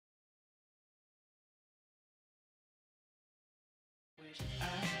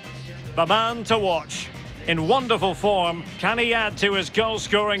The man to watch. In wonderful form, can he add to his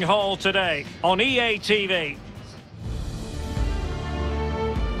goal-scoring haul today on EA TV?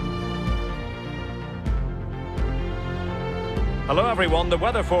 Hello everyone, the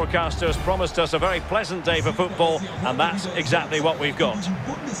weather forecasters promised us a very pleasant day for football, and that's exactly what we've got.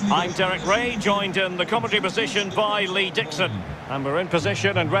 I'm Derek Ray, joined in the commentary position by Lee Dixon. And we're in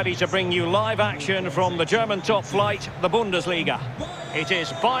position and ready to bring you live action from the German top flight, the Bundesliga. It is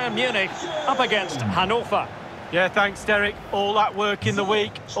Bayern Munich up against Hannover. Yeah, thanks Derek. All that work in the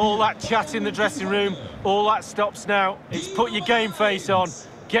week, all that chat in the dressing room, all that stops now. It's put your game face on,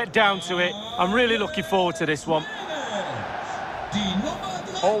 get down to it. I'm really looking forward to this one.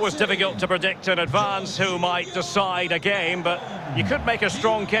 Always difficult to predict in advance who might decide a game, but you could make a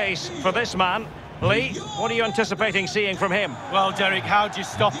strong case for this man. Lee, what are you anticipating seeing from him? Well, Derek, how do you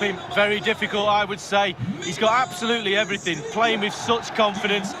stop him? Very difficult, I would say. He's got absolutely everything, playing with such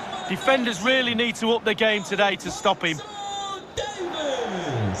confidence. Defenders really need to up their game today to stop him.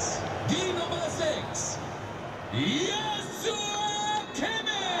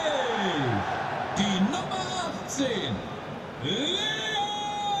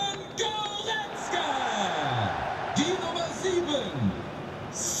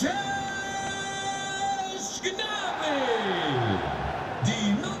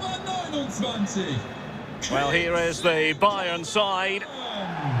 Well, here is the Bayern side.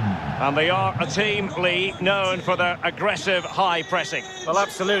 And they are a team, Lee, known for their aggressive high pressing. Well,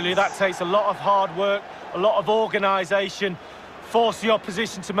 absolutely. That takes a lot of hard work, a lot of organisation, force the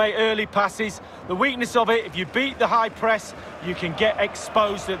opposition to make early passes. The weakness of it, if you beat the high press, you can get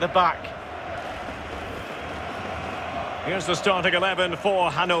exposed at the back. Here's the starting 11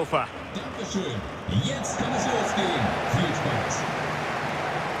 for Hannover. Jetzt kann es losgehen. Viel Spaß.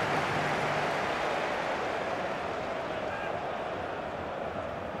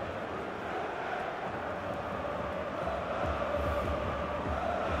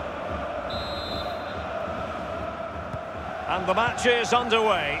 And the match is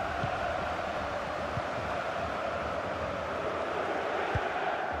underway.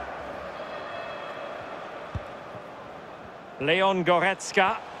 Leon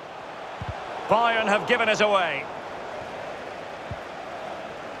Goretzka. Bayern have given it away.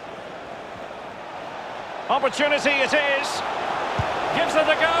 Opportunity it is. Gives it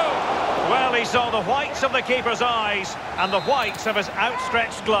a go. Well, he saw the whites of the keeper's eyes and the whites of his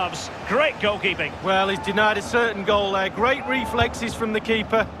outstretched gloves. Great goalkeeping. Well, he's denied a certain goal there. Great reflexes from the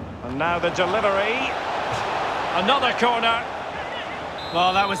keeper. And now the delivery. Another corner.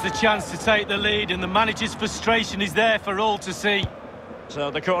 Well, that was the chance to take the lead, and the manager's frustration is there for all to see. So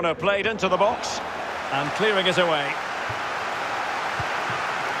the corner played into the box and clearing it away.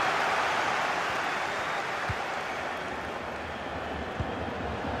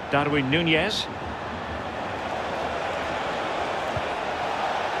 Darwin Nunez.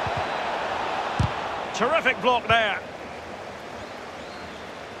 Terrific block there.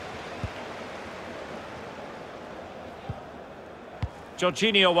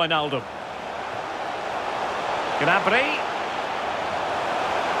 Jorginho Wijnaldum. Gnabry.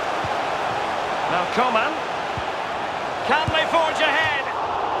 Now Coman. Can they forge ahead?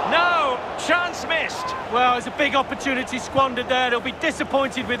 No! Chance missed. Well, it's a big opportunity squandered there. They'll be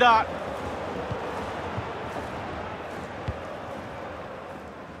disappointed with that.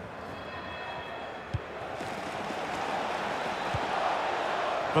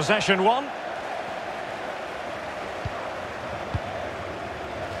 Possession one.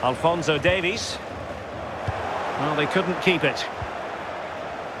 Alphonso Davies. Well, they couldn't keep it.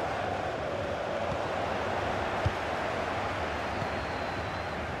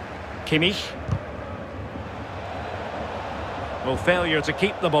 Kimmich. Well, failure to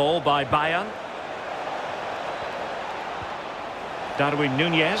keep the ball by Bayern. Darwin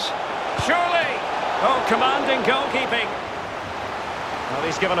Nunez. Surely! Oh, commanding goalkeeping. Well,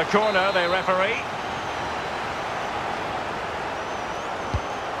 he's given a corner, the referee.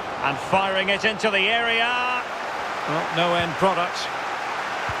 And firing it into the area. Well, no end product.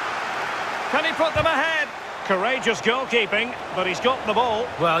 Can he put them ahead? Courageous goalkeeping, but he's got the ball.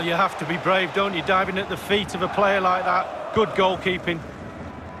 Well, you have to be brave, don't you? Diving at the feet of a player like that. Good goalkeeping.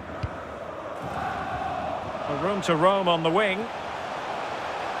 A room to roam on the wing.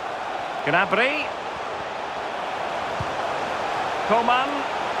 Gnabry. Coman.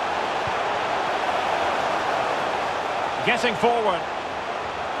 Getting forward.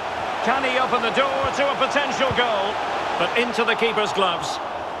 Can he open the door to a potential goal? But into the keeper's gloves.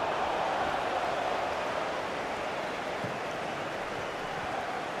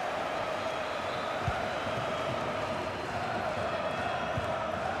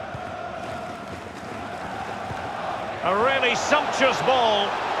 absolutely sumptuous ball.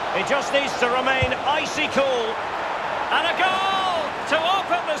 He just needs to remain icy cool. And a goal to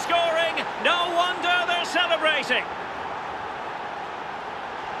open the scoring. No wonder they're celebrating.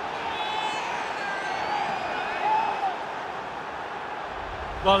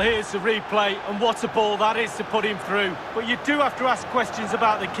 Well, here's the replay, and what a ball that is to put him through. But you do have to ask questions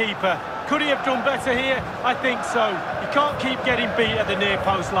about the keeper. Could he have done better here? I think so. You can't keep getting beat at the near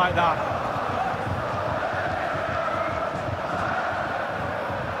post like that.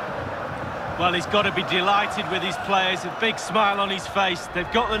 Well, he's got to be delighted with his players. A big smile on his face.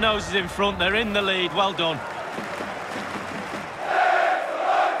 They've got the noses in front. They're in the lead. Well done.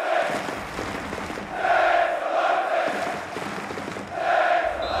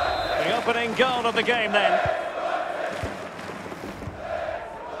 Opening goal of the game then.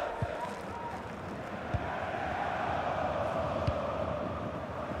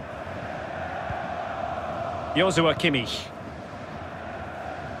 Joshua Kimmich.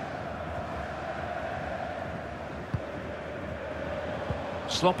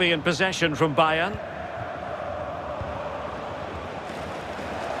 Sloppy in possession from Bayern.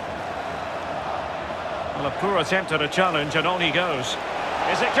 Well, a poor attempt at a challenge and on he goes.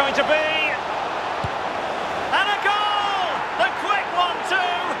 Is it going to be? And a goal! The quick 1-2!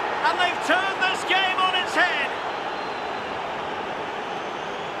 And they've turned this game on its head.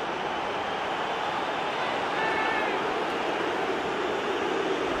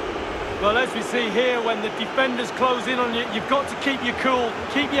 Well, as we see here, when the defenders close in on you, you've got to keep your cool,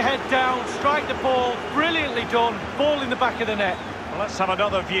 keep your head down, strike the ball. Brilliantly done. Ball in the back of the net. Well, let's have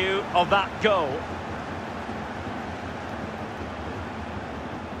another view of that goal.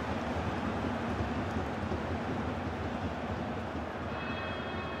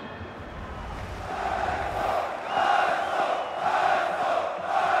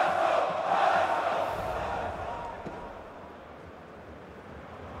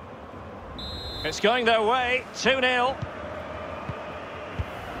 It's going their way, 2-0.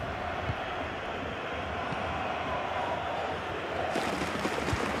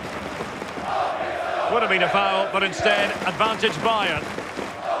 Would have been a foul, but instead, advantage Bayern.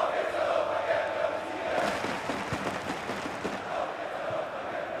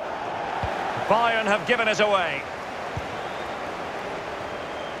 Bayern have given it away.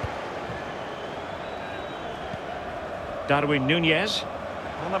 Darwin Núñez.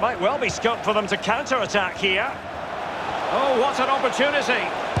 Well, there might well be scope for them to counter-attack here. Oh, what an opportunity.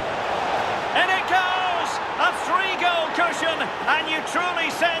 In it goes! A 3-goal cushion, and you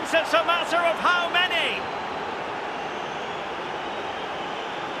truly sense it's a matter of how many.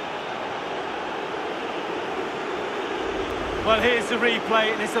 Well, here's the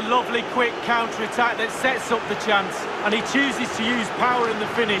replay, and it's a lovely quick counter-attack that sets up the chance. And he chooses to use power in the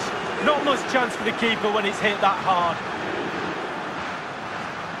finish. Not much chance for the keeper when it's hit that hard.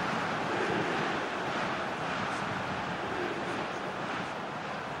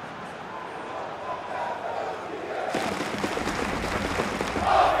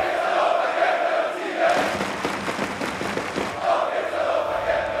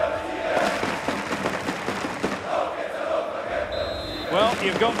 Well,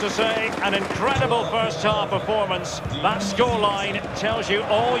 you've got to say, an incredible first-half performance. That scoreline tells you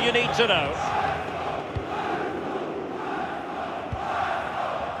all you need to know.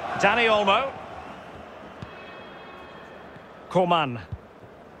 Dani Olmo. Coman.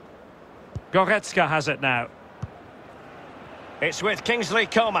 Goretzka has it now. It's with Kingsley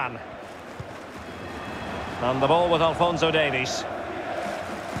Coman. And the ball with Alphonso Davies.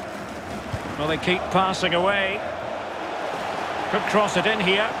 Well, they keep passing away. Could cross it in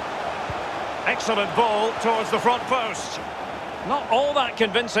here. Excellent ball towards the front post. Not all that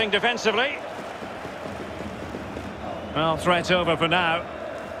convincing defensively. Well, threat over for now.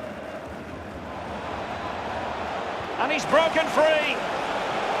 And he's broken free.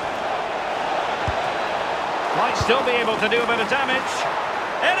 Might still be able to do a bit of damage.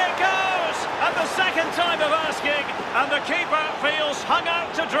 In it goes! And the second time of asking, and the keeper feels hung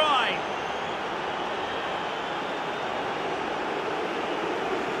out to dry.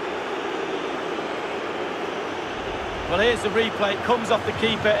 Well, here's the replay. It comes off the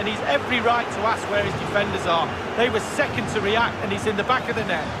keeper, and he's every right to ask where his defenders are. They were second to react, and he's in the back of the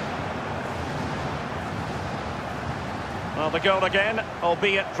net. Well, the goal again,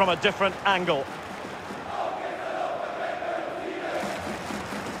 albeit from a different angle.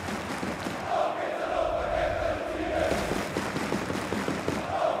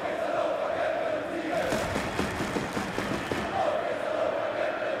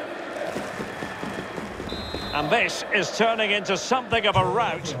 And this is turning into something of a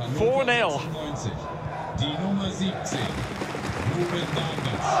rout. 4-0. Die Nummer 17. Ruben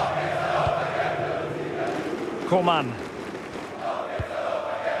Vargas. Coman.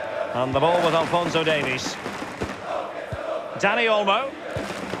 And the ball with Alphonso Davies. Danny Olmo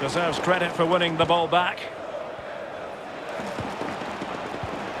deserves credit for winning the ball back.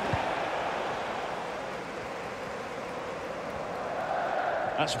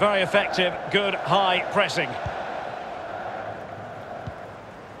 That's very effective, good high pressing.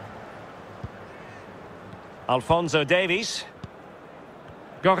 Alphonso Davies.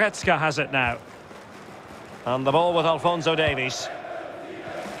 Goretzka has it now. And the ball with Alphonso Davies.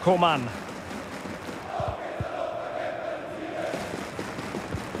 Coman.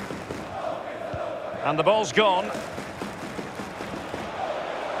 And the ball's gone.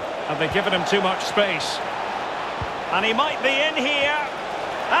 Have they given him too much space? And he might be in here.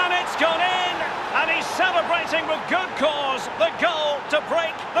 And it's gone in. And he's celebrating with good cause. The goal to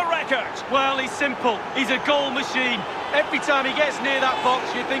break the record. Well, he's simple. He's a goal machine. Every time he gets near that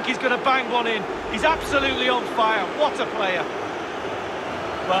box, you think he's going to bang one in. He's absolutely on fire. What a player.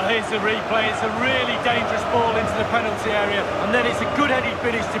 Well, here's the replay. It's a really dangerous ball into the penalty area. And then it's a good-headed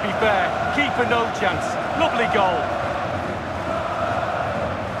finish, to be fair. Keeper no chance. Lovely goal.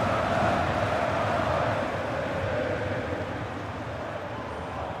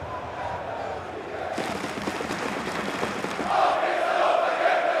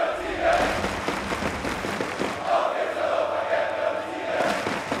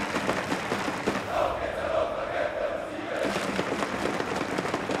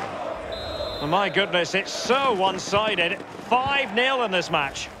 My goodness, it's so one-sided. 5-0 in this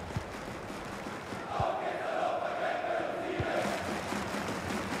match.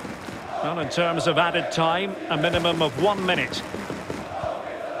 Well, in terms of added time, a minimum of 1 minute.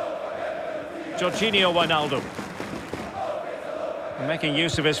 Jorginho Wijnaldum. Making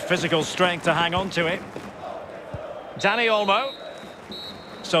use of his physical strength to hang on to it. Danny Olmo.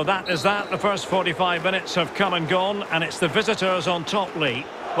 So that is that. The first 45 minutes have come and gone, and it's the visitors on top, Lee.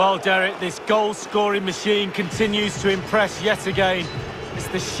 Well, Derek, this goal-scoring machine continues to impress yet again. It's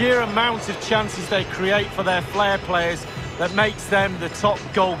the sheer amount of chances they create for their flair players that makes them the top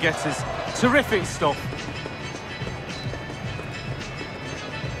goal-getters. Terrific stuff.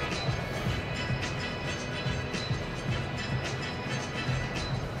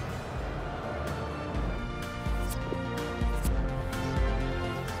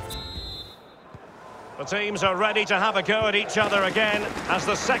 The teams are ready to have a go at each other again as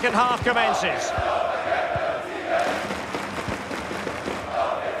the second half commences.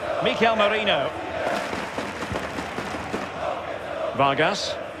 Mikel Merino.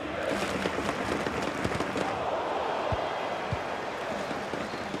 Vargas.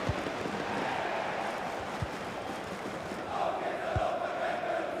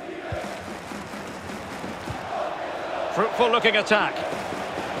 Fruitful looking attack.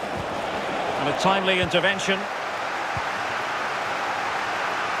 And a timely intervention.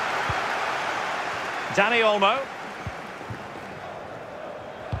 Danny Olmo.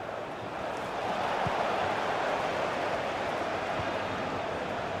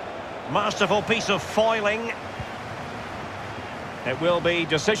 Masterful piece of foiling. It will be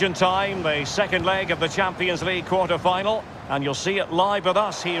decision time, the second leg of the Champions League quarter-final. And you'll see it live with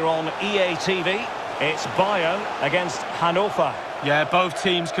us here on EA TV. It's Bayern against Hannover. Yeah, both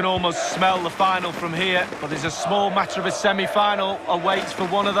teams can almost smell the final from here, but there's a small matter of a semi-final awaits for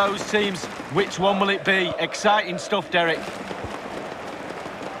one of those teams. Which one will it be? Exciting stuff, Derek.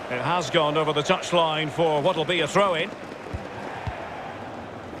 It has gone over the touchline for what will be a throw-in.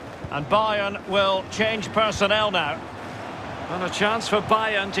 And Bayern will change personnel now. And a chance for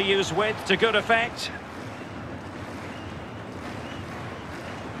Bayern to use width to good effect.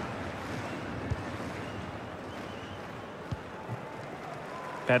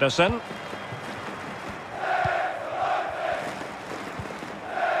 Pedersen.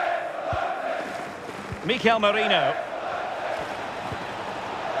 Mikel Merino.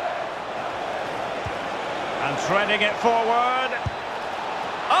 And treading it forward.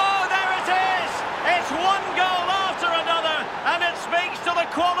 Oh, there it is! It's one goal after another, and it speaks to the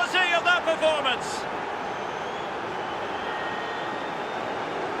quality of that performance.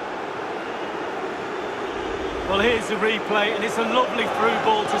 Well, here's the replay, and it's a lovely through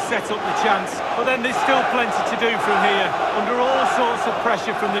ball to set up the chance. But then there's still plenty to do from here. Under all sorts of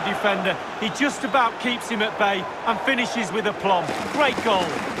pressure from the defender, he just about keeps him at bay and finishes with aplomb. Great goal.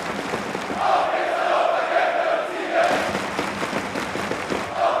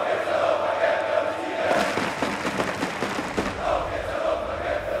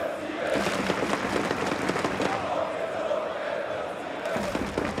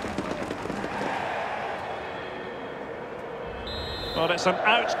 Well, it's an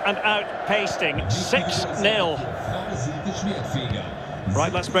out-and-out pasting. 6-0.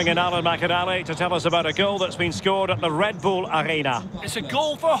 Right, let's bring in Alan McInally to tell us about a goal that's been scored at the Red Bull Arena. It's a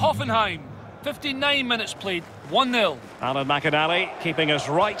goal for Hoffenheim. 59 minutes played, 1-0. Alan McInally keeping us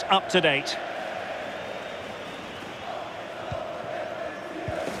right up to date.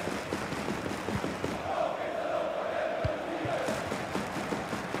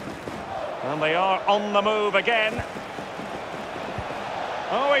 And they are on the move again.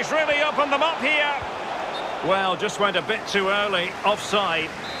 Oh, he's really opened them up here. Well, just went a bit too early, offside.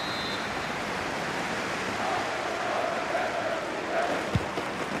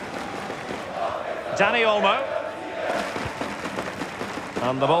 Danny Olmo.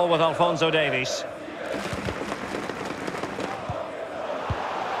 And the ball with Alphonso Davies.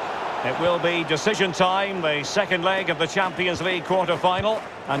 It will be decision time, the second leg of the Champions League quarter-final.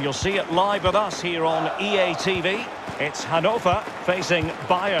 And you'll see it live with us here on EA TV. It's Hannover facing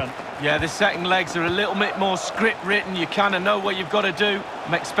Bayern. Yeah, the second legs are a little bit more script-written. You kind of know what you've got to do.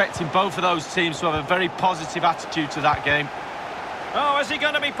 I'm expecting both of those teams to have a very positive attitude to that game. Oh, is he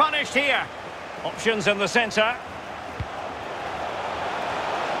going to be punished here? Options in the centre.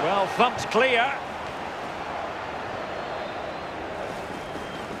 Well, thumped clear.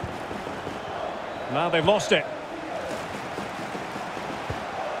 Now they've lost it.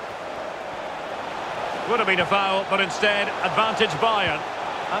 Would have been a foul, but instead, advantage Bayern.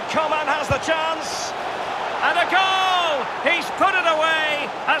 And Coman has the chance. And a goal! He's put it away!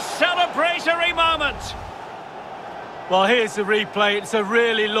 A celebratory moment! Well, here's the replay. It's a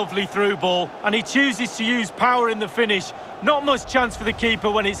really lovely through ball. And he chooses to use power in the finish. Not much chance for the keeper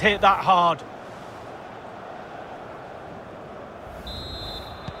when it's hit that hard.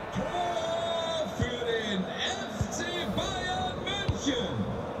 Für den FC Bayern München,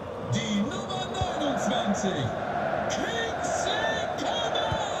 die Nummer 29,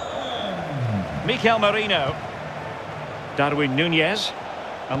 Mikel Merino. Darwin Núñez.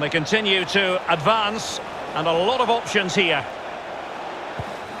 And they continue to advance. And a lot of options here.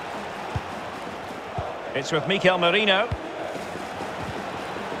 It's with Mikel Merino.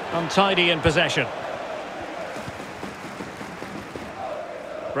 Untidy in possession.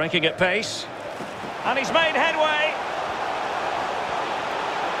 Breaking at pace. And he's made headway.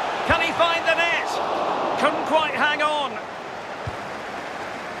 Can he find the net? Couldn't quite hang on.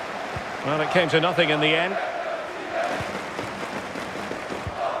 Well, it came to nothing in the end.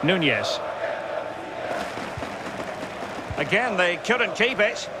 Núñez. Again, they couldn't keep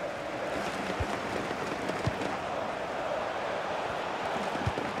it.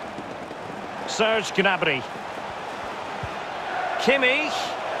 Serge Gnabry. Kimmich.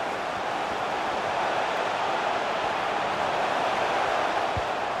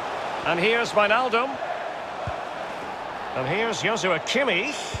 And here's Wijnaldum. And here's Joshua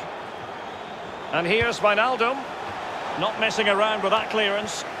Kimmich. And here's Wijnaldum. Not messing around with that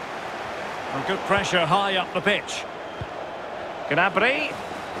clearance. And good pressure high up the pitch. Gnabry.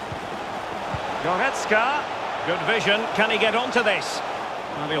 Goretzka. Good vision. Can he get onto this?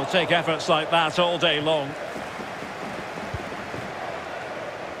 And he'll take efforts like that all day long.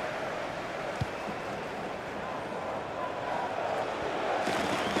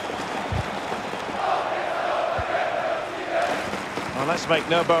 Well, let's make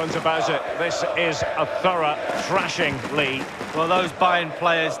no bones about it. This is a thorough thrashing, Lee. Well, those Bayern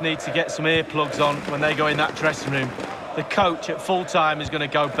players need to get some earplugs on when they go in that dressing room. The coach at full-time is going to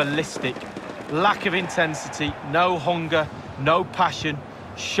go ballistic. Lack of intensity, no hunger, no passion.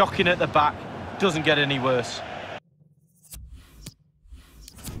 Shocking at the back. Doesn't get any worse.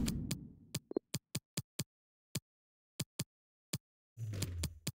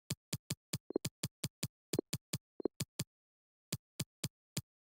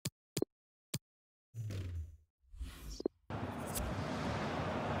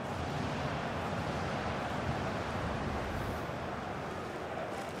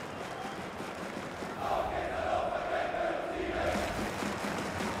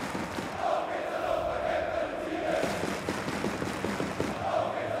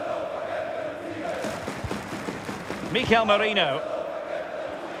 Mikel Merino.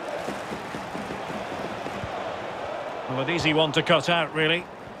 Well, an easy one to cut out, really.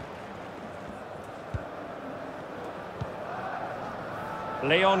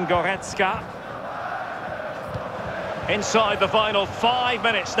 Leon Goretzka. Inside the final 5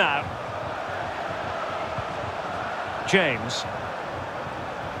 minutes now. James.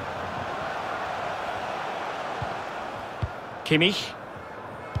 Kimmich.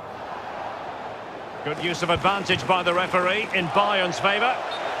 Good use of advantage by the referee in Bayern's favour.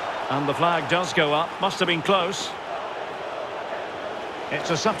 And the flag does go up. Must have been close. It's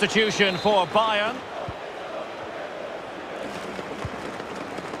a substitution for Bayern.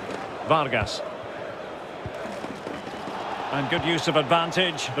 Vargas. And good use of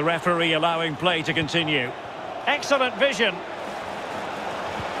advantage. The referee allowing play to continue. Excellent vision.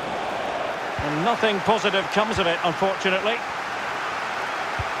 And nothing positive comes of it, unfortunately.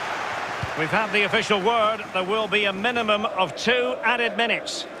 We've had the official word. There will be a minimum of 2 added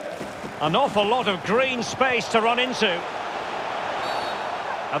minutes. An awful lot of green space to run into.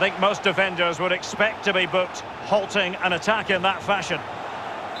 I think most defenders would expect to be booked, halting an attack in that fashion.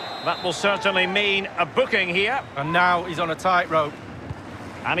 That will certainly mean a booking here. And now he's on a tightrope.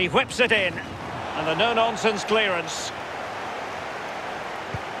 And he whips it in. And the no-nonsense clearance.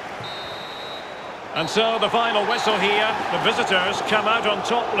 And so the final whistle here. The visitors come out on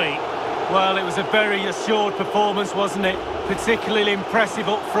top, Lee. Well, it was a very assured performance, wasn't it? Particularly impressive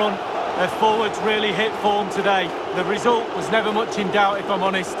up front. Their forwards really hit form today. The result was never much in doubt, if I'm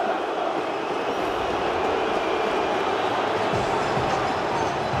honest.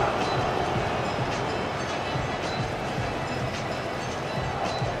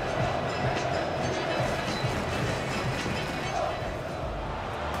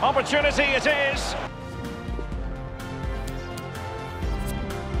 Opportunity it is.